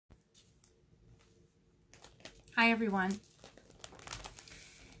Hi everyone.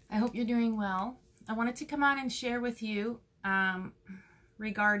 I hope you're doing well. I wanted to come on and share with you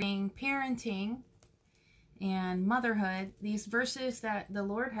regarding parenting and motherhood, these verses that the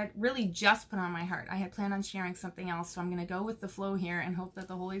Lord had really just put on my heart. I had planned on sharing something else, so I'm going to go with the flow here and hope that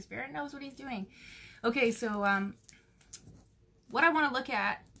the Holy Spirit knows what he's doing. Okay, so what I want to look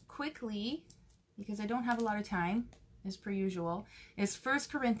at quickly, because I don't have a lot of time, as per usual, is 1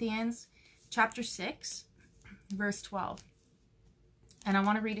 Corinthians chapter 6, verse 12. And I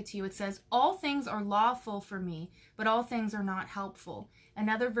want to read it to you. It says, "All things are lawful for me, but all things are not helpful."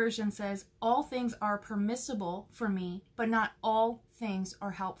 Another version says, "All things are permissible for me, but not all things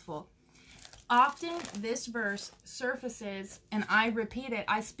are helpful." Often this verse surfaces, and I repeat it,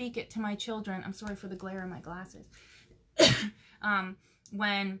 I speak it to my children. I'm sorry for the glare in my glasses.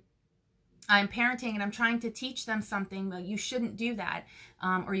 When I'm parenting and I'm trying to teach them something, well, you shouldn't do that,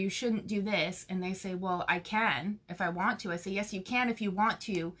 or you shouldn't do this, and they say, well, I can if I want to. I say, yes, you can if you want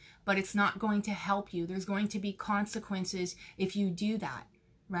to, but it's not going to help you. There's going to be consequences if you do that,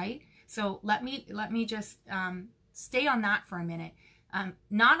 right? So let me just stay on that for a minute.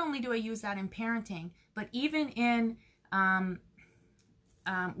 Not only do I use that in parenting, but even in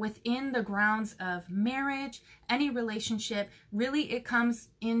within the grounds of marriage, any relationship, really it comes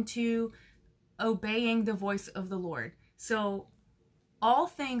into obeying the voice of the Lord. So all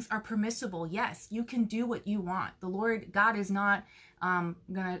things are permissible. Yes, you can do what you want. The Lord God is not going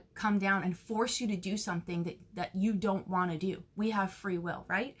to come down and force you to do something that you don't want to do. We have free will,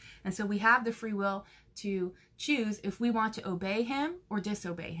 right? And so we have the free will to choose if we want to obey him or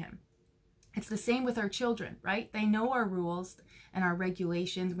disobey him. It's the same with our children, right? They know our rules and our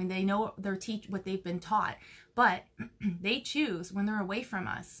regulations. I mean, they know what they've been taught, but they choose when they're away from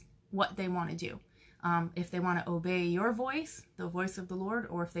us what they want to do. If they want to obey your voice, the voice of the Lord,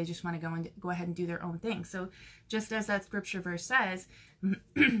 or if they just want to go ahead and do their own thing. So just as that scripture verse says,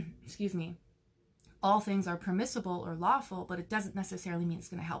 excuse me, all things are permissible or lawful, but it doesn't necessarily mean it's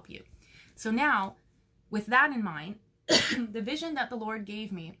going to help you. So now, with that in mind, the vision that the Lord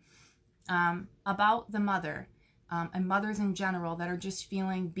gave me about the mother and mothers in general that are just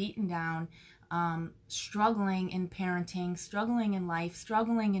feeling beaten down, struggling in parenting, struggling in life,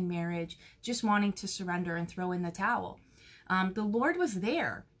 struggling in marriage, just wanting to surrender and throw in the towel. The Lord was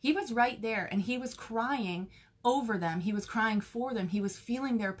there. He was right there, and he was crying over them. He was crying for them. He was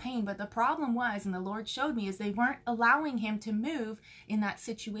feeling their pain. But the problem was, and the Lord showed me, is they weren't allowing him to move in that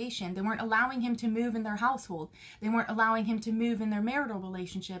situation. They weren't allowing him to move in their household. They weren't allowing him to move in their marital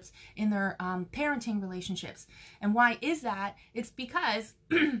relationships, in their parenting relationships. And why is that? It's because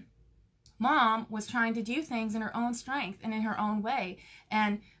Mom was trying to do things in her own strength and in her own way.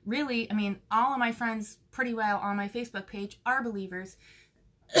 And really, I mean, all of my friends pretty well on my Facebook page are believers,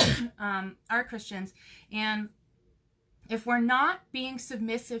 are Christians. And if we're not being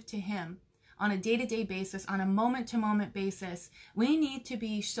submissive to him on a day-to-day basis, on a moment-to-moment basis, we need to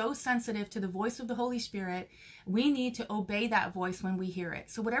be so sensitive to the voice of the Holy Spirit. We need to obey that voice when we hear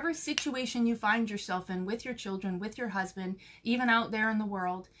it. So whatever situation you find yourself in with your children, with your husband, even out there in the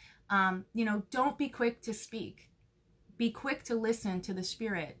world, don't be quick to speak. Be quick to listen to the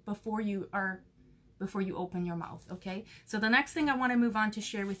Spirit before you open your mouth, okay? So the next thing I want to move on to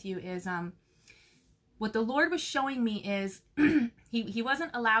share with you is what the Lord was showing me is he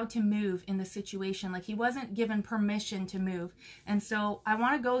wasn't allowed to move in the situation. Like, he wasn't given permission to move. And so I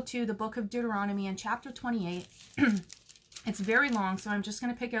want to go to the book of Deuteronomy in chapter 28. It's very long, so I'm just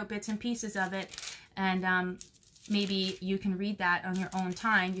going to pick out bits and pieces of it, and maybe you can read that on your own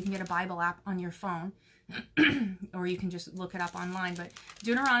time. You can get a Bible app on your phone, or you can just look it up online. But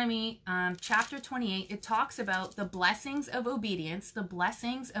Deuteronomy chapter 28, it talks about the blessings of obedience, the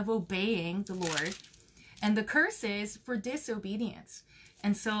blessings of obeying the Lord, and the curses for disobedience.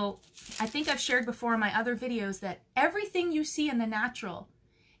 And so I think I've shared before in my other videos that everything you see in the natural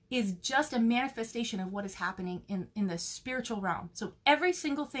is just a manifestation of what is happening in the spiritual realm. So every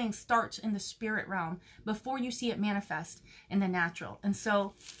single thing starts in the spirit realm before you see it manifest in the natural. And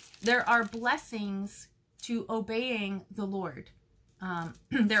so there are blessings to obeying the Lord.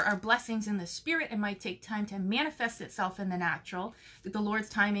 There are blessings in the spirit. It might take time to manifest itself in the natural. The Lord's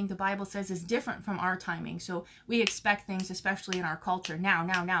timing, the Bible says, is different from our timing. So we expect things, especially in our culture, now.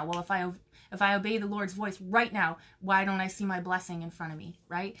 Well, if I obey the Lord's voice right now, why don't I see my blessing in front of me,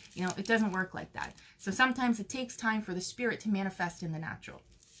 right? It doesn't work like that. So sometimes it takes time for the Spirit to manifest in the natural.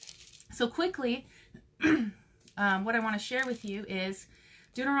 So quickly, what I want to share with you is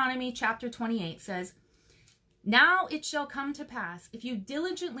Deuteronomy chapter 28 says, "Now it shall come to pass, if you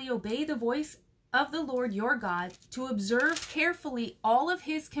diligently obey the voice of the Lord your God, to observe carefully all of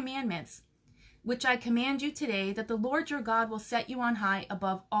his commandments, which I command you today, that the Lord your God will set you on high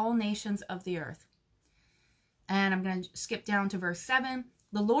above all nations of the earth. And I'm going to skip down to verse 7.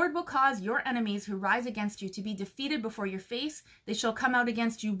 The Lord will cause your enemies who rise against you to be defeated before your face. They shall come out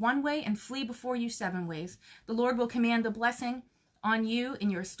against you one way and flee before you 7 ways. The Lord will command the blessing on you in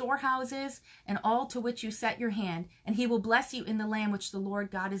your storehouses and all to which you set your hand, and he will bless you in the land which the Lord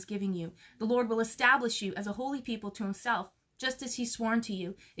God is giving you. The Lord will establish you as a holy people to himself, just as he sworn to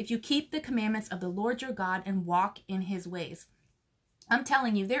you, if you keep the commandments of the Lord your God and walk in his ways. I'm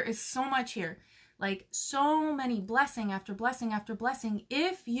telling you, there is so much here. Like so many blessing after blessing after blessing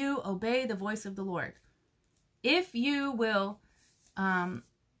if you obey the voice of the Lord. If you will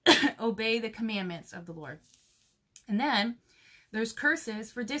obey the commandments of the Lord. And then there's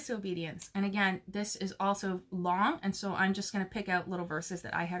curses for disobedience. And again, this is also long, and so I'm just going to pick out little verses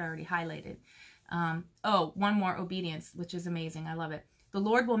that I had already highlighted. One more, obedience, which is amazing. I love it. The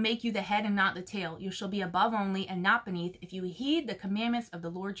Lord will make you the head and not the tail. You shall be above only and not beneath if you heed the commandments of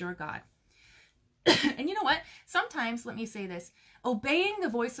the Lord your God. And you know what? Sometimes, let me say this, obeying the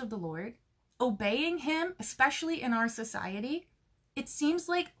voice of the Lord, obeying him, especially in our society, it seems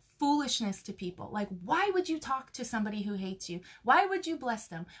like foolishness to people. Like, why would you talk to somebody who hates you? Why would you bless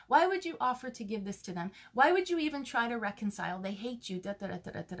them? Why would you offer to give this to them? Why would you even try to reconcile? They hate you,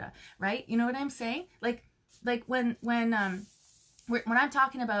 right? You know what I'm saying? Like when I'm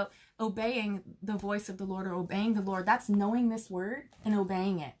talking about obeying the voice of the Lord or obeying the Lord, that's knowing this word and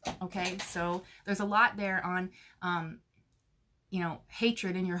obeying it. Okay, so there's a lot there on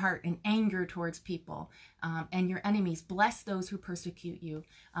hatred in your heart and anger towards people, and your enemies. Bless those who persecute you.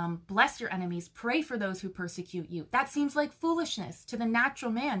 Bless your enemies. Pray for those who persecute you. That seems like foolishness to the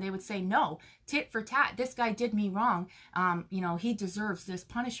natural man. They would say, no, tit for tat. This guy did me wrong. He deserves this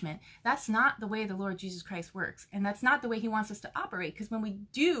punishment. That's not the way the Lord Jesus Christ works. And that's not the way he wants us to operate. Because when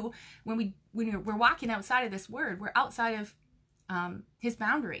we're walking outside of this word, we're outside of his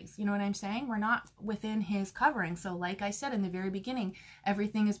boundaries. You know what I'm saying? We're not within his covering. So like I said in the very beginning,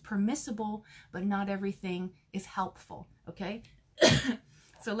 everything is permissible, but not everything is helpful. Okay.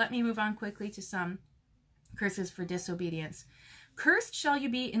 So let me move on quickly to some curses for disobedience. Cursed shall you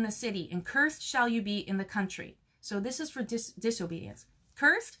be in the city, and cursed shall you be in the country. So this is for disobedience.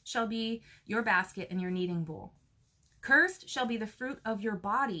 Cursed shall be your basket and your kneading bowl. Cursed shall be the fruit of your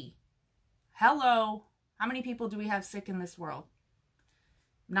body. Hello. How many people do we have sick in this world?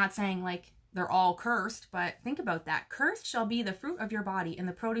 I'm not saying like they're all cursed, but think about that. Cursed shall be the fruit of your body and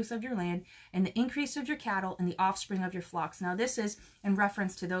the produce of your land and the increase of your cattle and the offspring of your flocks. Now this is in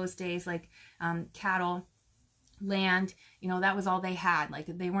reference to those days, like cattle, land, that was all they had. Like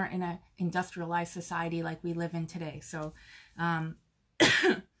they weren't in an industrialized society like we live in today. So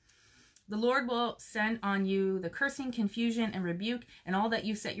the Lord will send on you the cursing, confusion, and rebuke, and all that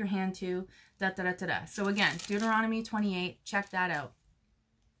you set your hand to, So again, Deuteronomy 28, check that out.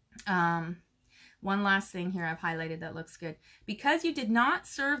 One last thing here I've highlighted that looks good. Because you did not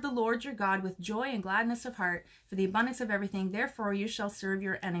serve the Lord your God with joy and gladness of heart for the abundance of everything, therefore you shall serve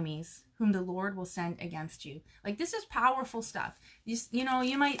your enemies, whom the Lord will send against you. Like, this is powerful stuff.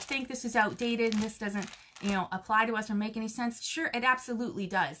 You might think this is outdated and this doesn't, apply to us or make any sense. Sure, it absolutely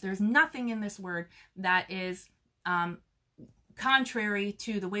does. There's nothing in this word that is contrary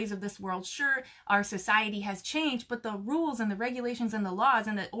to the ways of this world. Sure, our society has changed, but the rules and the regulations and the laws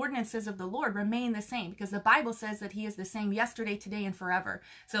and the ordinances of the Lord remain the same, because the Bible says that he is the same yesterday, today, and forever.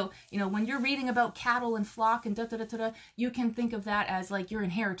 So, when you're reading about cattle and flock and you can think of that as like your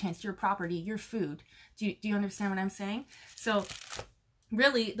inheritance, your property, your food. Do you understand what I'm saying? So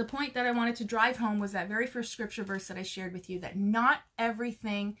really, the point that I wanted to drive home was that very first scripture verse that I shared with you, that not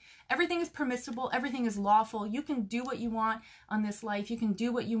everything is permissible, everything is lawful. You can do what you want on this life. You can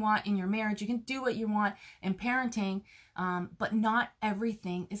do what you want in your marriage. You can do what you want in parenting, but not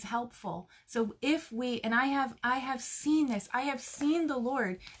everything is helpful. So I have seen this. I have seen the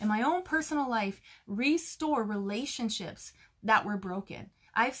Lord in my own personal life restore relationships that were broken.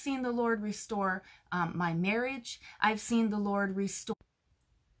 I've seen the Lord restore my marriage. I've seen the Lord restore.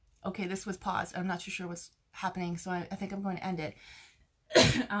 Okay, this was paused. I'm not too sure what's happening, so I think I'm going to end it.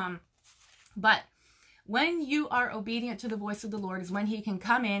 But when you are obedient to the voice of the Lord is when he can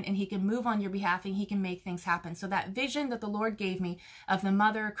come in and he can move on your behalf and he can make things happen. So that vision that the Lord gave me of the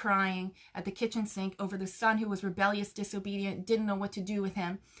mother crying at the kitchen sink over the son who was rebellious, disobedient, didn't know what to do with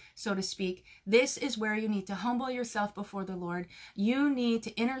him, so to speak. This is where you need to humble yourself before the Lord. You need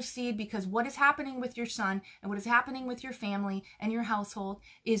to intercede, because what is happening with your son and what is happening with your family and your household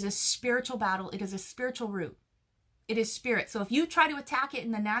is a spiritual battle. It is a spiritual root. It is spirit. So if you try to attack it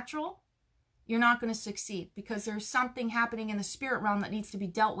in the natural, you're not going to succeed, because there's something happening in the spirit realm that needs to be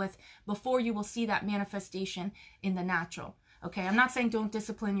dealt with before you will see that manifestation in the natural. Okay, I'm not saying don't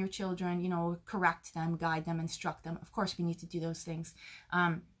discipline your children, you know, correct them, guide them, instruct them. Of course, we need to do those things.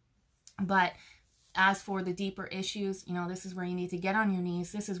 But as for the deeper issues, you know, this is where you need to get on your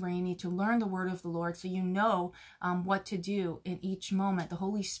knees. This is where you need to learn the word of the Lord, so you know what to do in each moment. The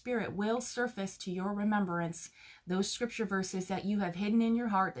Holy Spirit will surface to your remembrance those scripture verses that you have hidden in your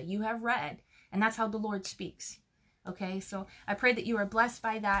heart, that you have read. And that's how the Lord speaks. Okay, so I pray that you are blessed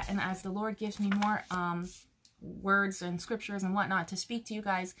by that. And as the Lord gives me more words and scriptures and whatnot to speak to you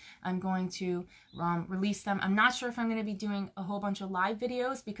guys, I'm going to release them. I'm not sure if I'm going to be doing a whole bunch of live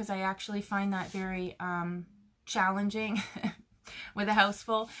videos, because I actually find that very challenging with a house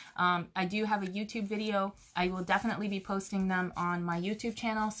full. I do have a YouTube video. I will definitely be posting them on my YouTube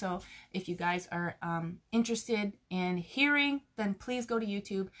channel. So if you guys are interested in hearing, then please go to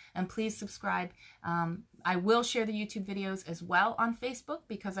YouTube and please subscribe. I will share the YouTube videos as well on Facebook,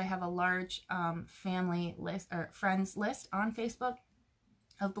 because I have a large family list or friends list on Facebook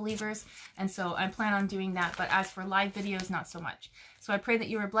of believers. And so I plan on doing that. But as for live videos, not so much. So I pray that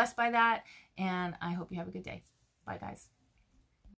you are blessed by that. And I hope you have a good day. Bye, guys.